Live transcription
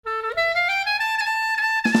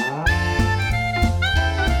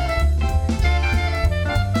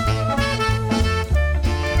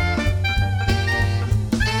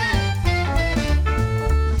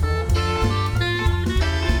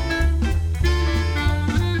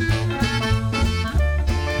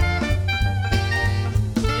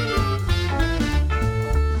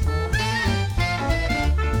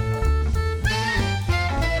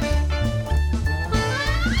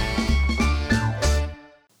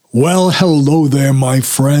Well, hello there, my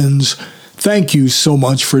friends. Thank you so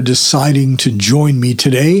much for deciding to join me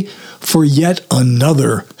today for yet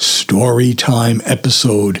another Storytime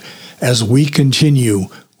episode as we continue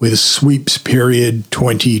with Sweeps Period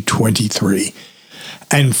 2023.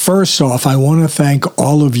 And first off, I want to thank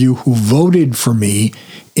all of you who voted for me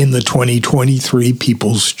in the 2023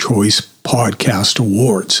 People's Choice Podcast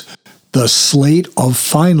Awards. The slate of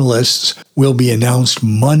finalists will be announced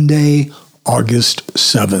Monday, August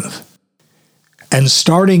 7th. And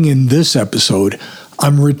starting in this episode,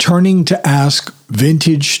 I'm returning to ask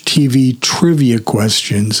vintage TV trivia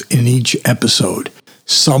questions in each episode.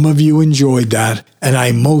 Some of you enjoyed that, and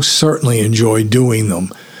I most certainly enjoy doing them.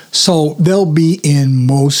 So they'll be in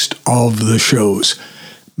most of the shows.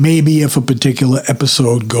 Maybe if a particular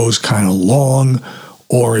episode goes kind of long,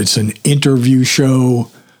 or it's an interview show,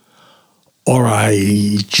 or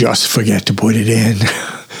I just forget to put it in.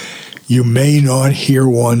 You may not hear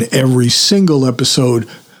one every single episode,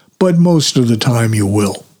 but most of the time you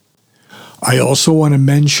will. I also want to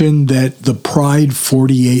mention that the Pride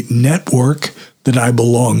 48 network that I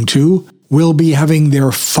belong to will be having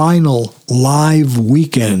their final live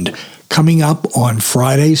weekend coming up on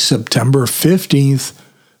Friday, September 15th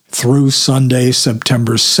through Sunday,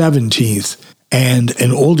 September 17th, and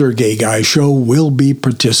an older gay guy show will be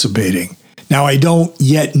participating. Now, I don't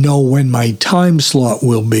yet know when my time slot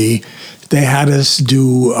will be. They had us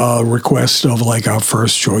do a request of like our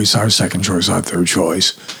first choice, our second choice, our third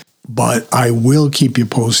choice. But I will keep you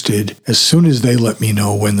posted as soon as they let me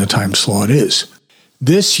know when the time slot is.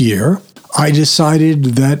 This year, I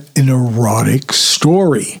decided that an erotic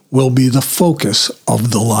story will be the focus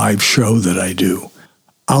of the live show that I do.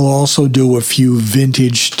 I'll also do a few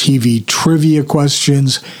vintage TV trivia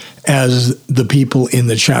questions as the people in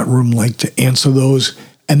the chat room like to answer those,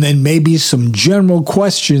 and then maybe some general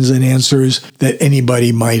questions and answers that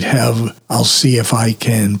anybody might have. I'll see if I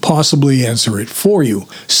can possibly answer it for you.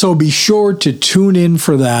 So be sure to tune in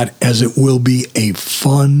for that, as it will be a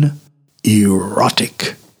fun,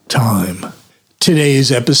 erotic time.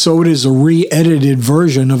 Today's episode is a re-edited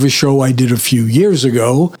version of a show I did a few years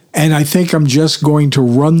ago, and I think I'm just going to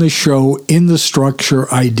run the show in the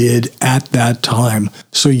structure I did at that time,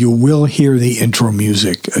 so you will hear the intro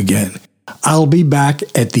music again. I'll be back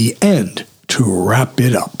at the end to wrap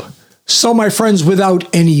it up. So, my friends, without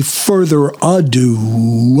any further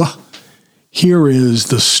ado, here is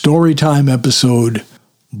the Storytime episode,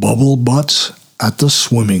 Bubble Butts at the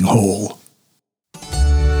Swimming Hole.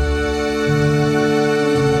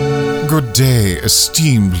 Good day,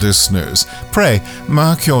 esteemed listeners. Pray,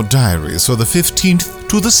 mark your diaries for the 15th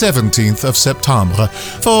to the 17th of September,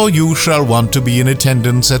 for you shall want to be in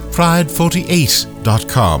attendance at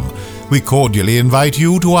pride48.com. We cordially invite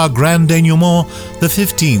you to our grand denouement, the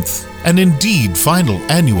 15th, and indeed final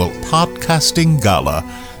annual podcasting gala.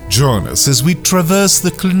 Join us as we traverse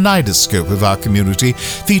the kaleidoscope of our community,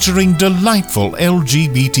 featuring delightful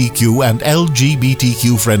LGBTQ and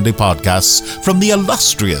LGBTQ-friendly podcasts from the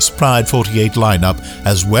illustrious Pride 48 lineup,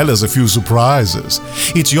 as well as a few surprises.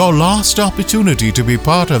 It's your last opportunity to be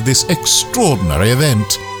part of this extraordinary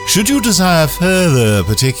event. Should you desire further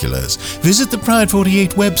particulars, visit the Pride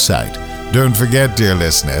 48 website. Don't forget, dear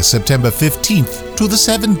listener, September 15th to the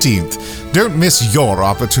 17th. Don't miss your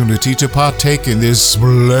opportunity to partake in this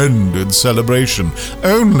splendid celebration,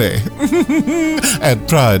 only at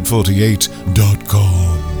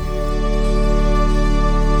pride48.com.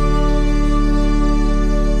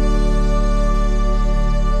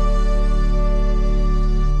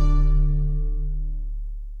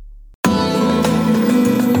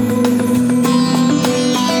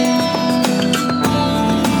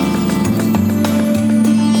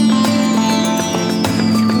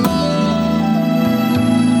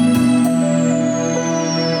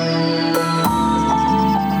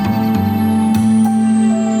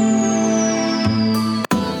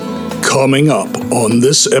 Coming up on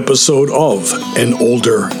this episode of An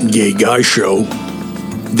Older Gay Guy Show,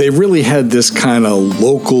 they really had this kind of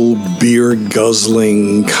local beer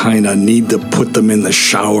guzzling, kind of need to put them in the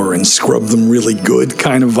shower and scrub them really good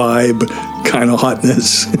kind of vibe, kind of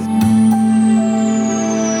hotness.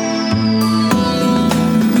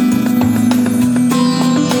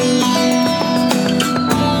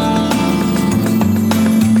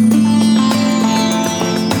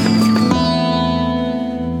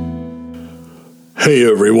 Hey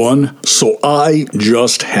everyone, so I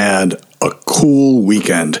just had a cool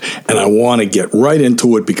weekend and I want to get right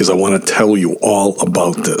into it because I want to tell you all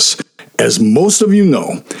about this. As most of you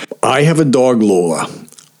know, I have a dog, Lola.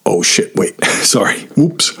 Oh shit, wait, sorry,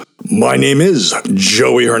 whoops. My name is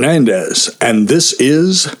Joey Hernandez and this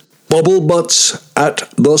is Bubble Butts at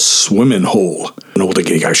the Swimming Hole. An Old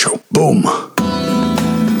Gay Guy Show. Boom.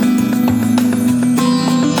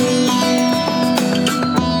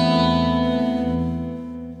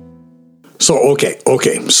 So, okay.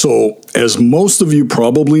 So, as most of you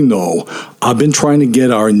probably know, I've been trying to get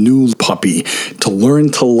our new puppy to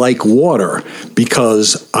learn to like water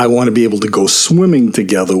because I want to be able to go swimming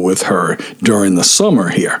together with her during the summer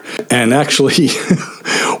here. And actually,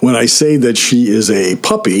 when I say that she is a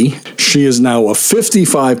puppy, she is now a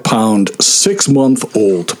 55-pound,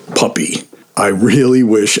 6-month-old puppy. I really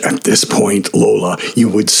wish at this point, Lola, you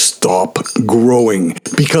would stop growing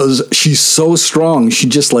because she's so strong. She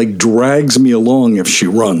just like drags me along if she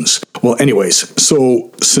runs. Well, anyways,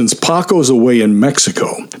 so since Paco's away in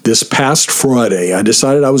Mexico, this past Friday, I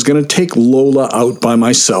decided I was going to take Lola out by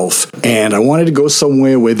myself and I wanted to go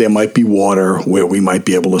somewhere where there might be water, where we might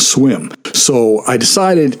be able to swim. So I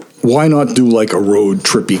decided, why not do like a road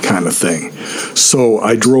trippy kind of thing? So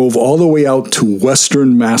I drove all the way out to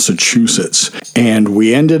western Massachusetts, and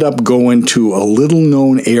we ended up going to a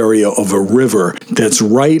little-known area of a river that's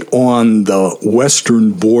right on the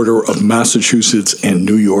western border of Massachusetts and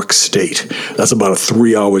New York State. That's about a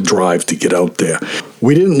 3-hour drive to get out there.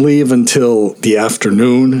 We didn't leave until the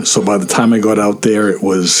afternoon, so by the time I got out there, it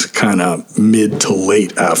was kind of mid to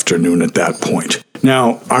late afternoon at that point.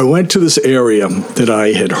 Now, I went to this area that I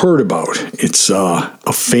had heard about. It's a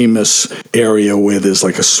famous area where there's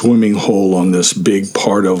like a swimming hole on this big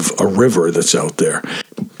part of a river that's out there.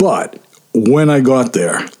 But when I got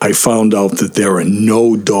there, I found out that there are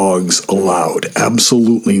no dogs allowed,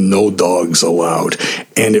 absolutely no dogs allowed.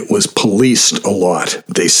 And it was policed a lot,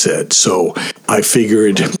 they said. So I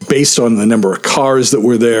figured, based on the number of cars that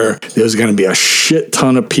were there, there's going to be a shit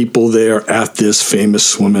ton of people there at this famous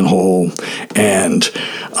swimming hole. And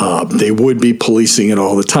they would be policing it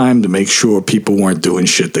all the time to make sure people weren't doing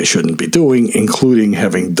shit they shouldn't be doing, including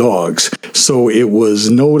having dogs. So it was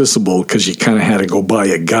noticeable because you kind of had to go by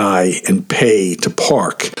a guy and pay to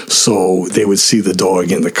park. So they would see the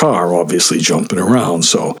dog in the car, obviously jumping around.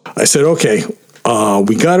 So I said, okay,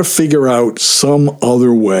 we got to figure out some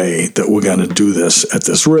other way that we're going to do this at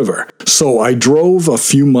this river. So I drove a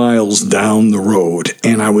few miles down the road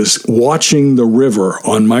and I was watching the river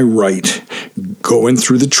on my right, going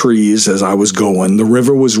through the trees as I was going. The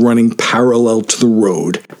river was running parallel to the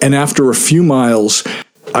road. And after a few miles,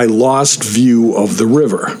 I lost view of the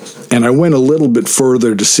river. And I went a little bit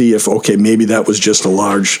further to see if, okay, maybe that was just a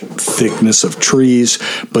large thickness of trees,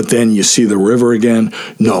 but then you see the river again.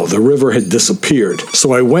 No, the river had disappeared.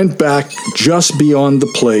 So I went back just beyond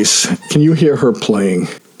the place. Can you hear her playing?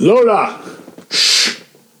 Lola! Shh!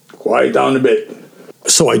 Quiet down a bit.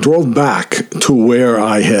 So I drove back to where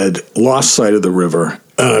I had lost sight of the river.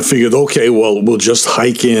 And I figured, okay, well, we'll just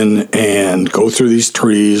hike in and go through these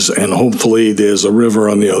trees, and hopefully there's a river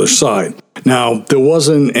on the other side. Now, there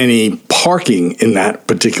wasn't any parking in that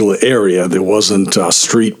particular area. There wasn't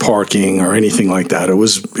street parking or anything like that. It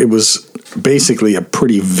was basically a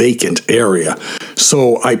pretty vacant area.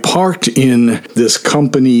 So I parked in this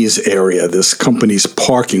company's area, this company's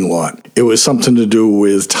parking lot. It was something to do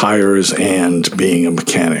with tires and being a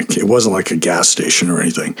mechanic. It wasn't like a gas station or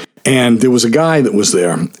anything. And there was a guy that was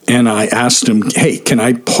there, and I asked him, hey, can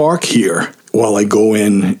I park here while I go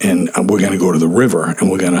in and we're going to go to the river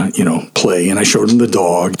and we're going to, play. And I showed him the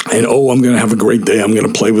dog and, I'm going to have a great day. I'm going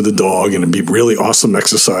to play with the dog and it'd be really awesome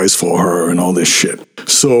exercise for her and all this shit.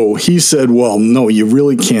 So he said, well, no, you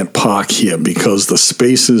really can't park here because the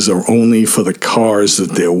spaces are only for the cars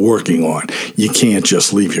that they're working on. You can't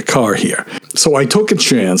just leave your car here. So I took a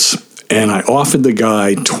chance and I offered the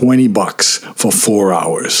guy $20 for 4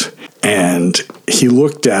 hours. And he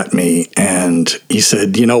looked at me and he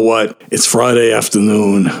said, you know what? It's Friday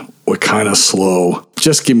afternoon. We're kind of slow.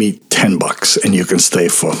 Just give me $10 and you can stay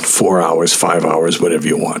for 4 hours, 5 hours, whatever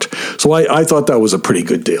you want. So I thought that was a pretty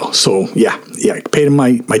good deal. So yeah, I paid him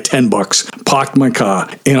my $10, parked my car,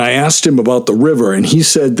 and I asked him about the river. And he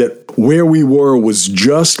said that where we were was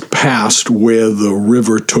just past where the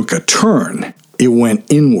river took a turn. It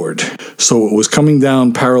went inward. So it was coming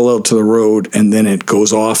down parallel to the road, and then it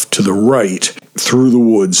goes off to the right through the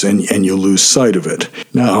woods, and you lose sight of it.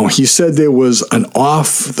 Now, he said there was an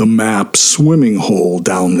off-the-map swimming hole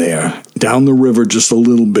down there, down the river just a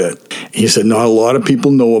little bit. He said not a lot of people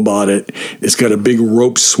know about it. It's got a big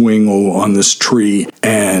rope swing on this tree,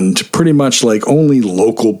 and pretty much like only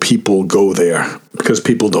local people go there. because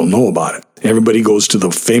people don't know about it. Everybody goes to the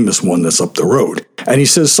famous one that's up the road. And he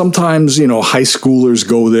says sometimes, high schoolers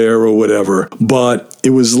go there or whatever, but it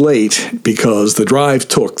was late because the drive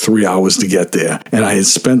took 3 hours to get there. And I had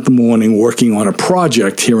spent the morning working on a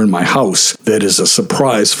project here in my house that is a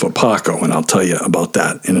surprise for Paco, and I'll tell you about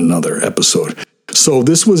that in another episode. So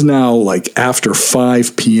this was now like after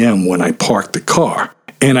 5 p.m. when I parked the car.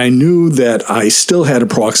 And I knew that I still had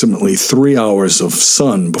approximately 3 hours of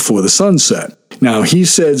sun before the sunset. Now, he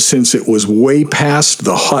said since it was way past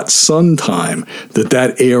the hot sun time,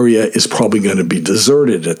 that area is probably going to be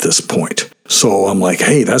deserted at this point. So I'm like,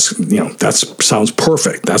 hey, that sounds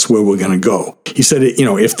perfect. That's where we're going to go. He said,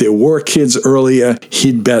 if there were kids earlier,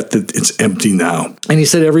 he'd bet that it's empty now. And he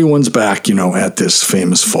said everyone's back, at this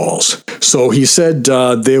famous falls. So he said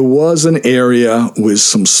there was an area with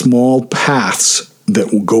some small paths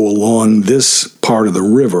that will go along this part of the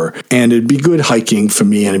river, and it'd be good hiking for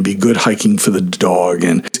me, and it'd be good hiking for the dog,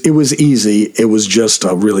 and it was easy. It was just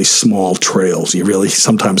a really small trails. You really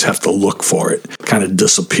sometimes have to look for it. It kind of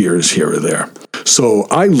disappears here or there. So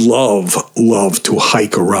I love to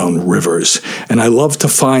hike around rivers, and I love to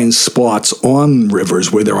find spots on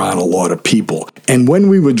rivers where there aren't a lot of people. And when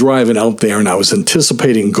we were driving out there and I was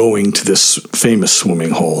anticipating going to this famous swimming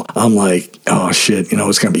hole, I'm like, oh shit,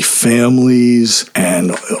 it's going to be families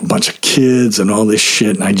and a bunch of kids and all this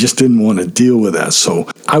shit, and I just didn't want to deal with that. So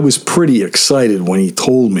I was pretty excited when he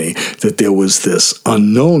told me that there was this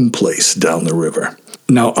unknown place down the river.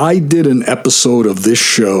 Now, I did an episode of this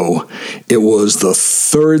show. It was the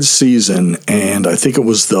 3rd season, and I think it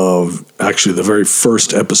was the very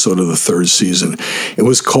first episode of the 3rd season. It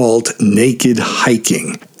was called Naked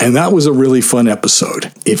Hiking, and that was a really fun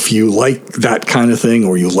episode. If you like that kind of thing,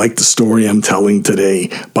 or you like the story I'm telling today,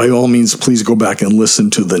 by all means, please go back and listen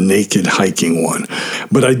to the Naked Hiking one.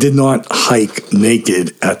 But I did not hike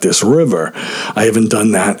naked at this river. I haven't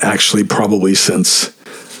done that actually probably since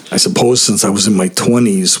I was in my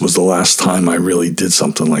 20s was the last time I really did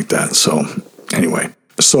something like that. So anyway,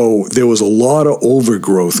 so there was a lot of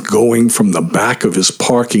overgrowth going from the back of his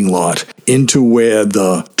parking lot into where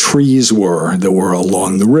the trees were that were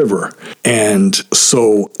along the river. And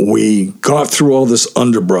so we got through all this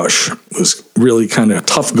underbrush. It was really kind of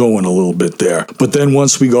tough going a little bit there. But then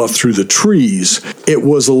once we got through the trees, it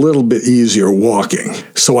was a little bit easier walking.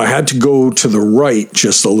 So I had to go to the right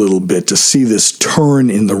just a little bit to see this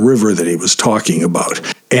turn in the river that he was talking about.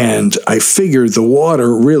 And I figured the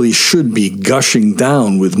water really should be gushing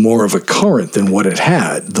down with more of a current than what it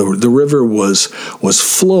had. The river was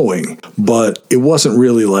flowing, but it wasn't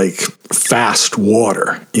really like fast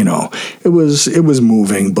water, It was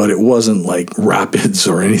moving, but it wasn't like rapids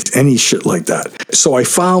or any shit like that. So I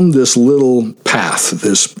found this little path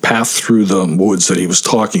through the woods that he was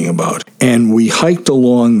talking about, and we hiked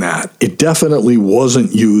along that. It definitely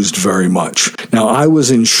wasn't used very much. Now, I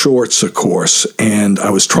was in shorts, of course, and I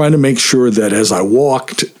was trying to make sure that as I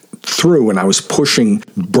walked through and I was pushing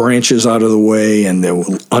branches out of the way and there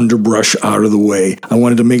was underbrush out of the way, I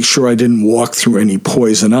wanted to make sure I didn't walk through any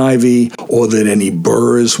poison ivy or that any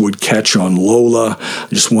burrs would catch on Lola. I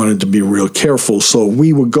just wanted to be real careful. So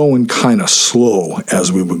we were going kind of slow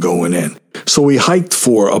as we were going in. So we hiked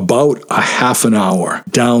for about a half an hour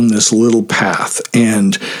down this little path,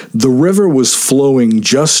 and the river was flowing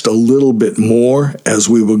just a little bit more as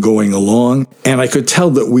we were going along, and I could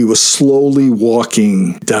tell that we were slowly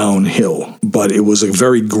walking downhill, but it was a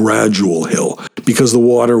very gradual hill because the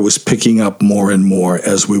water was picking up more and more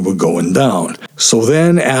as we were going down. So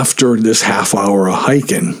then after this half hour of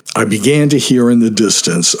hiking, I began to hear in the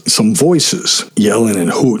distance some voices yelling and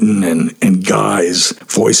hooting and guys'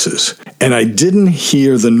 voices. And I didn't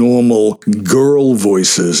hear the normal girl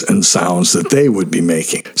voices and sounds that they would be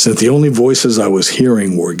making. Since the only voices I was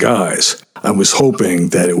hearing were guys, I was hoping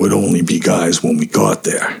that it would only be guys when we got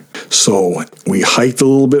there. So we hiked a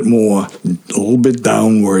little bit more, a little bit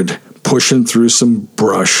downward, pushing through some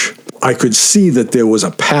brush. I could see that there was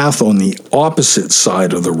a path on the opposite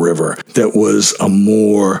side of the river that was a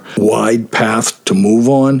more wide path to move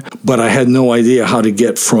on, but I had no idea how to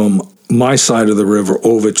get from my side of the river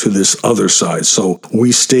over to this other side. So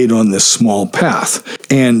we stayed on this small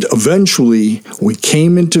path. And eventually we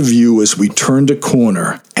came into view as we turned a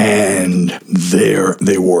corner, and there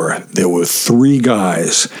they were. There were 3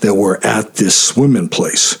 guys that were at this swimming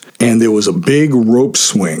place. and there was a big rope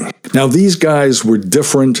swing. Now, these guys were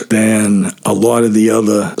different than a lot of the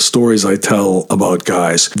other stories I tell about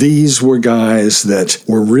guys. These were guys that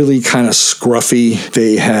were really kind of scruffy.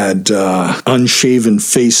 They had unshaven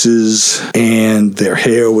faces, and their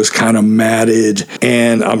hair was kind of matted,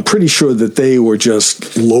 and I'm pretty sure that they were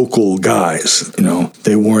just local guys.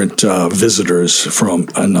 They weren't visitors from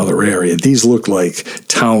another area. These looked like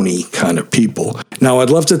towny kind of people. Now, I'd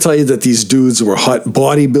love to tell you that these dudes were hot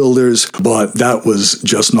bodybuilders, but that was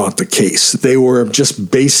just not the case. They were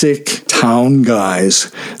just basic town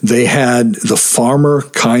guys. They had the farmer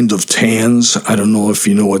kind of tans. I don't know if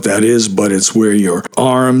you know what that is, but it's where your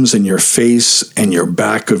arms and your face and your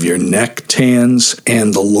back of your neck tans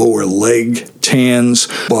and the lower leg tans,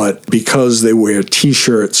 but because they wear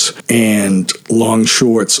t-shirts and long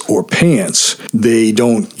shorts or pants, they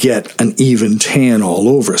don't get an even tan all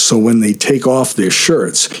over. So when they take off their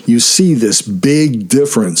shirts, you see this big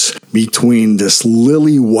difference between this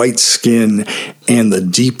lily white skin and the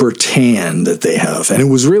deeper tan that they have. And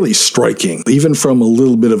it was really striking. Even from a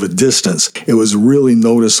little bit of a distance, it was really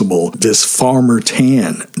noticeable, this farmer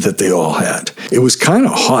tan that they all had. It was kind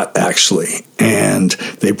of hot, actually. And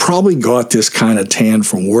they probably got this kind of tan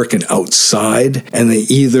from working outside, and they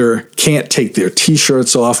either can't take their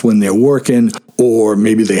t-shirts off when they're working, or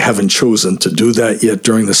maybe they haven't chosen to do that yet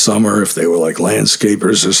during the summer if they were like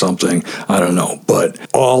landscapers or something. I don't know. But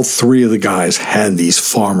all three of the guys had these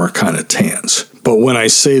farmer kind of tans. But when I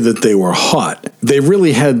say that they were hot, they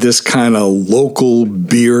really had this kind of local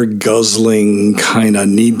beer guzzling kind of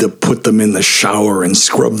need to put them in the shower and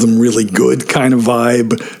scrub them really good kind of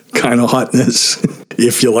vibe, kind of hotness,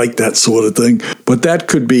 if you like that sort of thing. But that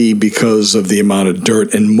could be because of the amount of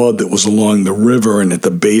dirt and mud that was along the river and at the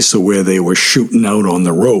base of where they were shooting out on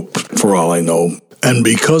the rope, for all I know. And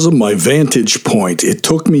because of my vantage point, it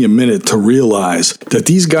took me a minute to realize that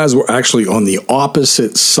these guys were actually on the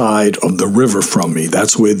opposite side of the river from me.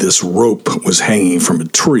 That's where this rope was hanging from a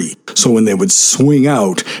tree. So when they would swing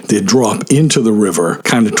out, they'd drop into the river,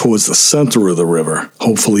 kind of towards the center of the river,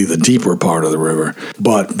 hopefully the deeper part of the river.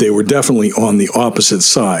 But they were definitely on the opposite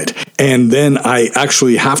side. And then I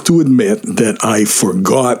actually have to admit that I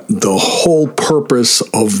forgot the whole purpose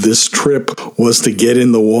of this trip was to get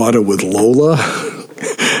in the water with Lola.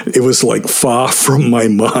 It was like far from my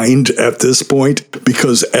mind at this point,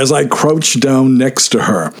 because as I crouched down next to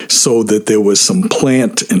her so that there was some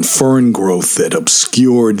plant and fern growth that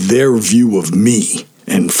obscured their view of me.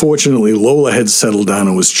 And fortunately, Lola had settled down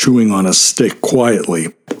and was chewing on a stick quietly.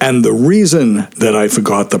 And the reason that I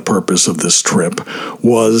forgot the purpose of this trip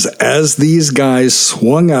was as these guys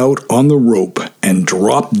swung out on the rope and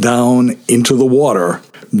dropped down into the water,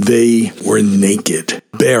 they were naked,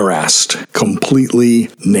 bare-assed, completely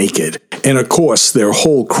naked. And of course, their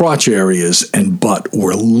whole crotch areas and butt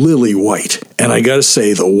were lily white. And I gotta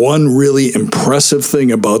say, the one really impressive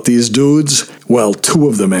thing about these dudes, well, two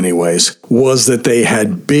of them anyways, was that they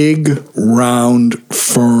had big, round,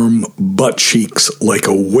 firm butt cheeks like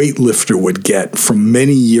a weightlifter would get from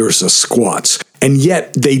many years of squats. And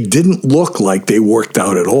yet, they didn't look like they worked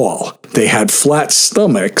out at all. They had flat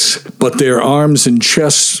stomachs, but their arms and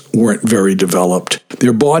chests weren't very developed.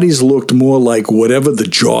 Their bodies looked more like whatever the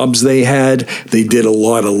jobs they had, they did a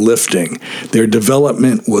lot of lifting. Their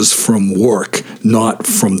development was from work, not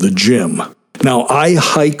from the gym. Now, I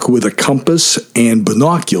hike with a compass and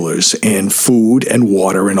binoculars and food and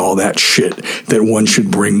water and all that shit that one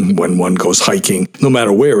should bring when one goes hiking, no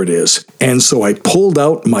matter where it is. And so I pulled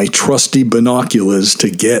out my trusty binoculars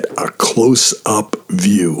to get a close-up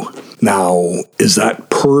view. Now, is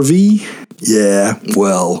that pervy? Yeah,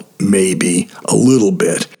 well, maybe a little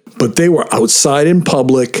bit. But they were outside in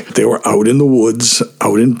public. They were out in the woods,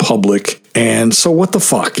 out in public. And so what the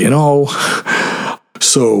fuck, you know?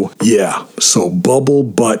 So bubble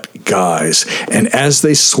butt guys. And as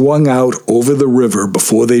they swung out over the river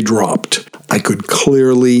before they dropped, I could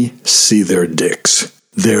clearly see their dicks.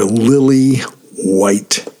 Their lily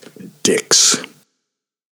white dicks.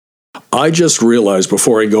 I just realized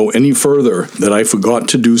before I go any further that I forgot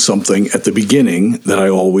to do something at the beginning that I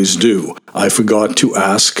always do. I forgot to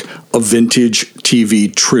ask a vintage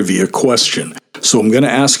TV trivia question. So I'm going to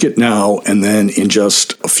ask it now, and then in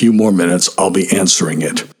just a few more minutes, I'll be answering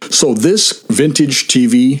it. So this vintage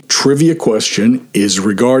TV trivia question is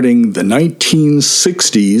regarding the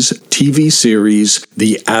 1960s TV series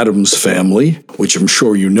The Addams Family, which I'm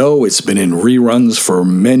sure you know. It's been in reruns for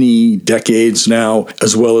many decades now,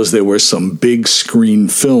 as well as there were some big screen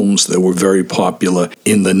films that were very popular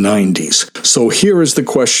in the 90s. So here is the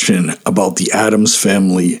question about The Addams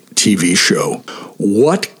Family TV show.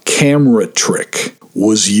 What camera trick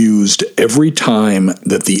was used every time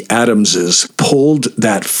that the Adamses pulled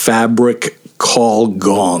that fabric call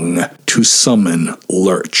gong to summon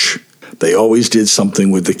Lurch. They always did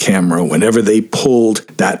something with the camera whenever they pulled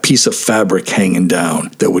that piece of fabric hanging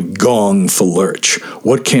down that would gong for Lurch.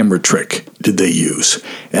 What camera trick did they use?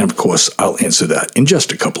 And of course, I'll answer that in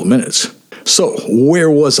just a couple of minutes. So,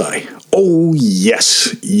 where was I? Oh,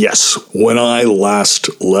 yes. When I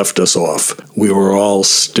last left us off, we were all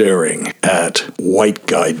staring at White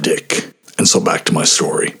Guy Dick. And so back to my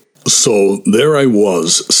story. So there I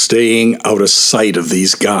was, staying out of sight of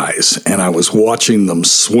these guys, and I was watching them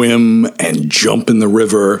swim and jump in the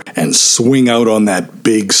river and swing out on that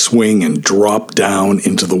big swing and drop down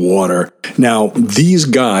into the water. Now, these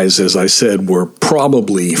guys, as I said, were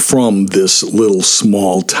probably from this little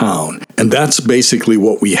small town, and that's basically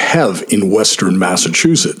what we have in Western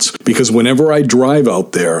Massachusetts, because whenever I drive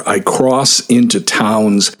out there, I cross into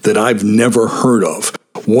towns that I've never heard of.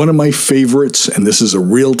 One of my favorites, and this is a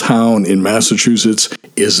real town in Massachusetts,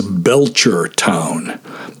 is Belchertown.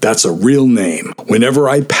 That's a real name. Whenever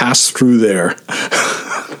I pass through there...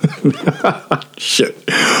 Shit.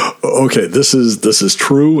 Okay, this is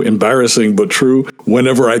true, embarrassing but true.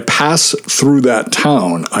 Whenever I pass through that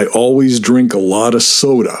town, I always drink a lot of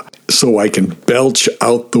soda so I can belch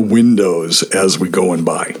out the windows as we're going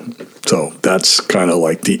by. So that's kind of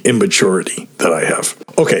like the immaturity that I have.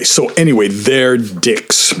 Okay, so anyway, they're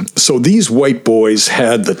dicks. So these white boys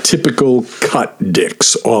had the typical cut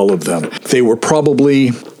dicks, all of them. They were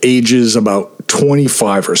probably ages about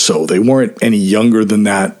 25 or so. They weren't any younger than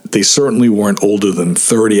that. They certainly weren't older than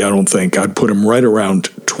 30, I don't think. I'd put them right around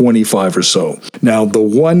 25 or so. Now, the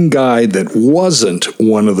one guy that wasn't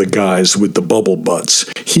one of the guys with the bubble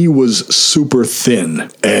butts, he was super thin.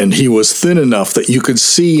 And he was thin enough that you could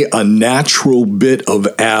see a natural bit of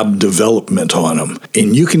ab development on him.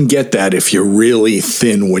 And you can get that if you're really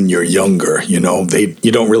thin when you're younger. You know,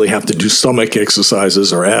 you don't really have to do stomach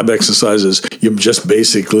exercises or ab exercises. You just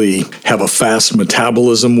basically have a fast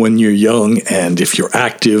metabolism when you're young, and if you're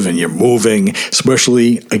active and you're moving,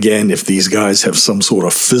 especially, again, if these guys have some sort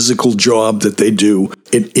of physical job that they do,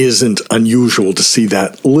 it isn't unusual to see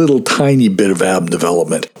that little tiny bit of ab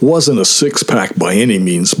development. Wasn't a six-pack by any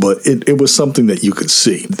means, but it was something that you could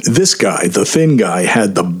see. This guy, the thin guy,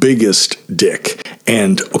 had the biggest dick,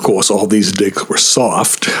 and of course all these dicks were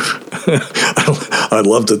soft. I'd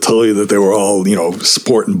love to tell you that they were all,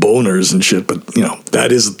 sporting boners and shit, but,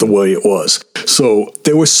 that isn't the way it was. So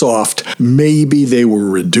they were soft. Maybe they were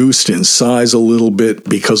reduced in size a little bit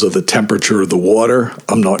because of the temperature of the water.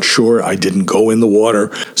 I'm not sure. I didn't go in the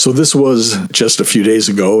water. So this was just a few days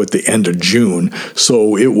ago at the end of June.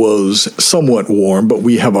 So it was somewhat warm, but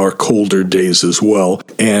we have our colder days as well.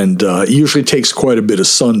 And it usually takes quite a bit of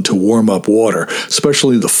sun to warm up water,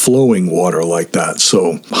 especially the flowing water like that.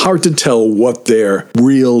 So hard to tell what their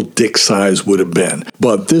real dick size would have been.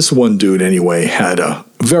 But this one dude anyway had a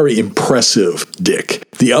very impressive dick.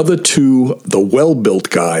 The other two, the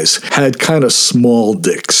well-built guys, had kind of small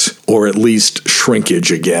dicks, or at least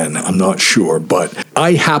shrinkage again. I'm not sure, but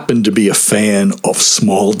I happen to be a fan of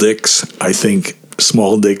small dicks. I think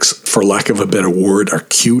small dicks, for lack of a better word, are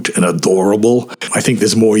cute and adorable. I think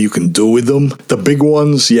there's more you can do with them. The big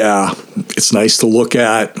ones, yeah, it's nice to look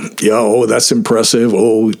at. Yeah, oh, that's impressive.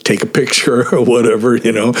 Oh, take a picture or whatever,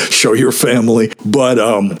 show your family. But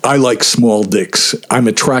I like small dicks. I'm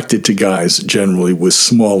attracted to guys generally with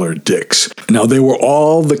smaller dicks. Now, they were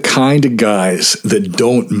all the kind of guys that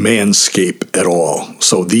don't manscape at all.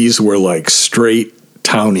 So these were like straight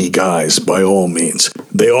towny guys, by all means.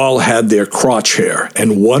 They all had their crotch hair,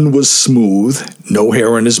 and one was smooth, no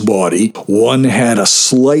hair on his body. One had a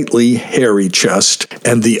slightly hairy chest,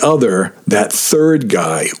 and the other, that third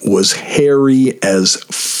guy, was hairy as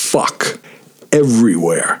fuck.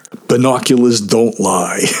 Everywhere. Binoculars don't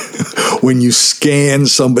lie. When you scan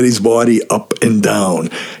somebody's body up and down,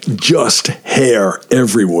 just hair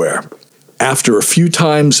everywhere. After a few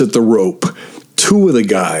times at the rope, two of the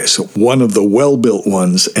guys, one of the well-built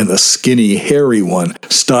ones and the skinny, hairy one,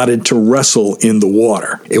 started to wrestle in the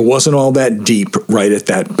water. It wasn't all that deep right at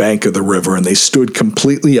that bank of the river, and they stood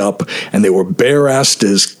completely up, and they were bare-assed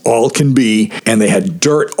as all can be, and they had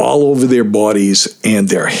dirt all over their bodies and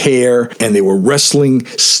their hair, and they were wrestling,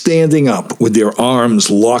 standing up with their arms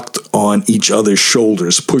locked on each other's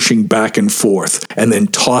shoulders, pushing back and forth, and then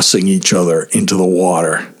tossing each other into the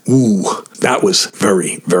water. Ooh, that was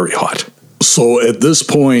very, very hot. So at this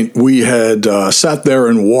point, we had sat there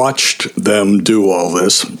and watched them do all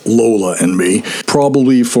this, Lola and me,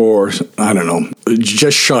 probably for, I don't know,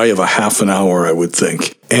 just shy of a half an hour, I would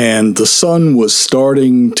think. And the sun was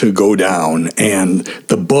starting to go down, and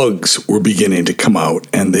the bugs were beginning to come out,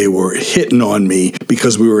 and they were hitting on me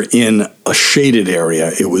because we were in a shaded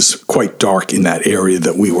area. It was quite dark in that area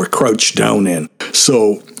that we were crouched down in.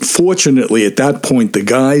 So fortunately, at that point, the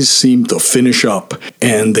guys seemed to finish up,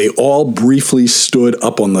 and they all briefly stood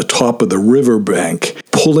up on the top of the riverbank,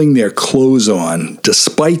 pulling their clothes on,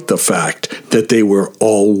 despite the fact that they were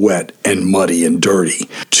all wet and muddy and dirty.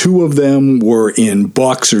 Two of them were in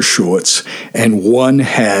boxer shorts, and one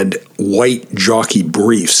had white jockey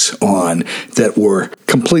briefs on that were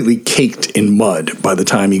completely caked in mud by the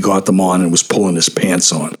time he got them on and was pulling his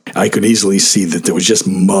pants on. I could easily see that there was just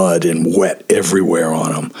mud and wet everywhere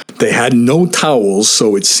on them. They had no towels,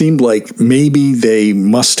 so it seemed like maybe they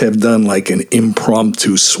must have done like an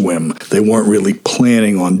impromptu swim. They weren't really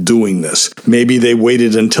planning on doing this. Maybe they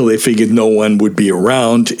waited until they figured no one would be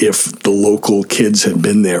around if the local kids had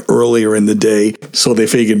been there earlier in the day, so they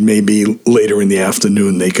figured maybe later in the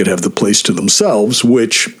afternoon they could have the place to themselves,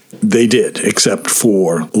 which they did, except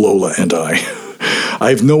for Lola and I. I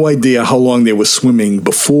have no idea how long they were swimming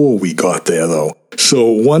before we got there, though. So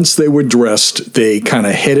once they were dressed, they kind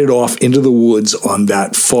of headed off into the woods on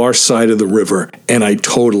that far side of the river, and I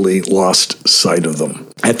totally lost sight of them.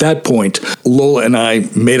 At that point, Lola and I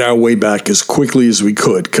made our way back as quickly as we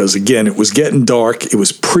could because, again, it was getting dark. It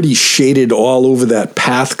was pretty shaded all over that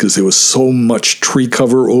path because there was so much tree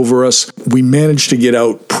cover over us. We managed to get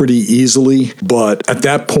out pretty easily, but at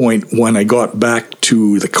that point, when I got back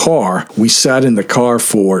to the car, we sat in the car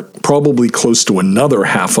for probably close to another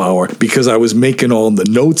half hour because I was making all the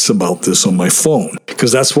notes about this on my phone.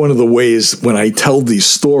 Because that's one of the ways when I tell these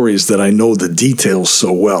stories that I know the details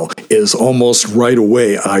so well, is almost right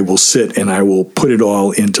away I will sit and I will put it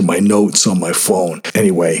all into my notes on my phone.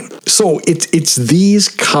 Anyway, so it's these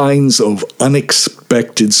kinds of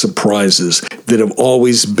unexpected surprises that have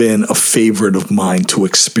always been a favorite of mine to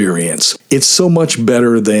experience. It's so much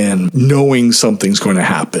better than knowing something's going to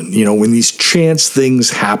happen. You know, when these chance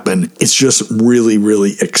things happen, it's just really,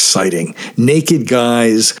 really exciting. Naked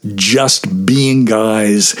guys just being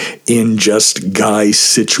guys in just guy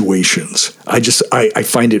situations. I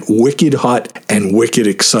find it wicked hot and wicked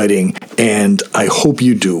exciting, and I hope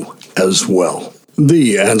you do as well.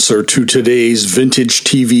 The answer to today's vintage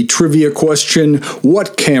TV trivia question: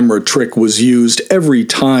 what camera trick was used every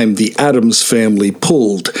time the Addams family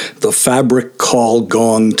pulled the fabric call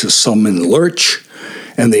gong to summon Lurch?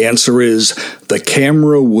 And the answer is the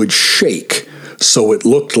camera would shake so it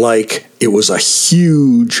looked like it was a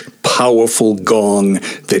huge, powerful gong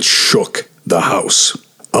that shook the house.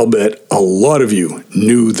 I'll bet a lot of you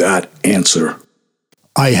knew that answer.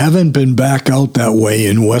 I haven't been back out that way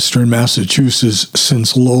in western Massachusetts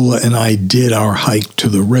since Lola and I did our hike to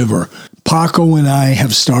the river. Paco and I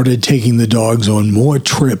have started taking the dogs on more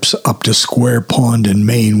trips up to Square Pond in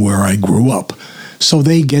Maine where I grew up, so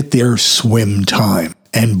they get their swim time.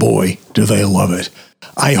 And boy, do they love it.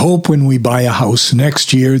 I hope when we buy a house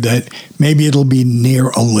next year that maybe it'll be near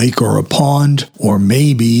a lake or a pond, or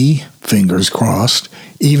maybe, fingers crossed,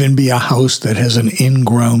 even be a house that has an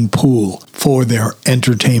in-ground pool for their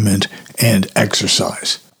entertainment and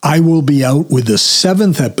exercise. I will be out with the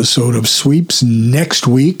 7th episode of Sweeps next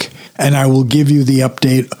week, and I will give you the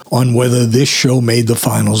update on whether this show made the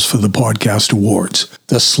finals for the Podcast Awards.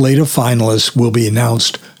 The slate of finalists will be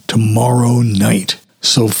announced tomorrow night,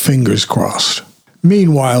 so fingers crossed.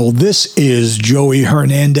 Meanwhile, this is Joey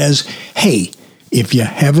Hernandez. Hey, if you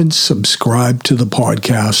haven't subscribed to the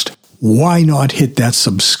podcast, why not hit that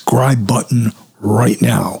subscribe button right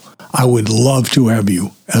now? I would love to have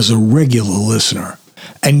you as a regular listener.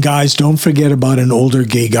 And guys, don't forget about an Older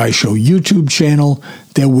Gay Guy Show YouTube channel.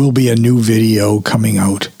 There will be a new video coming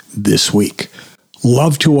out this week.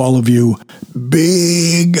 Love to all of you.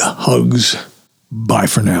 Big hugs. Bye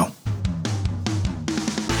for now.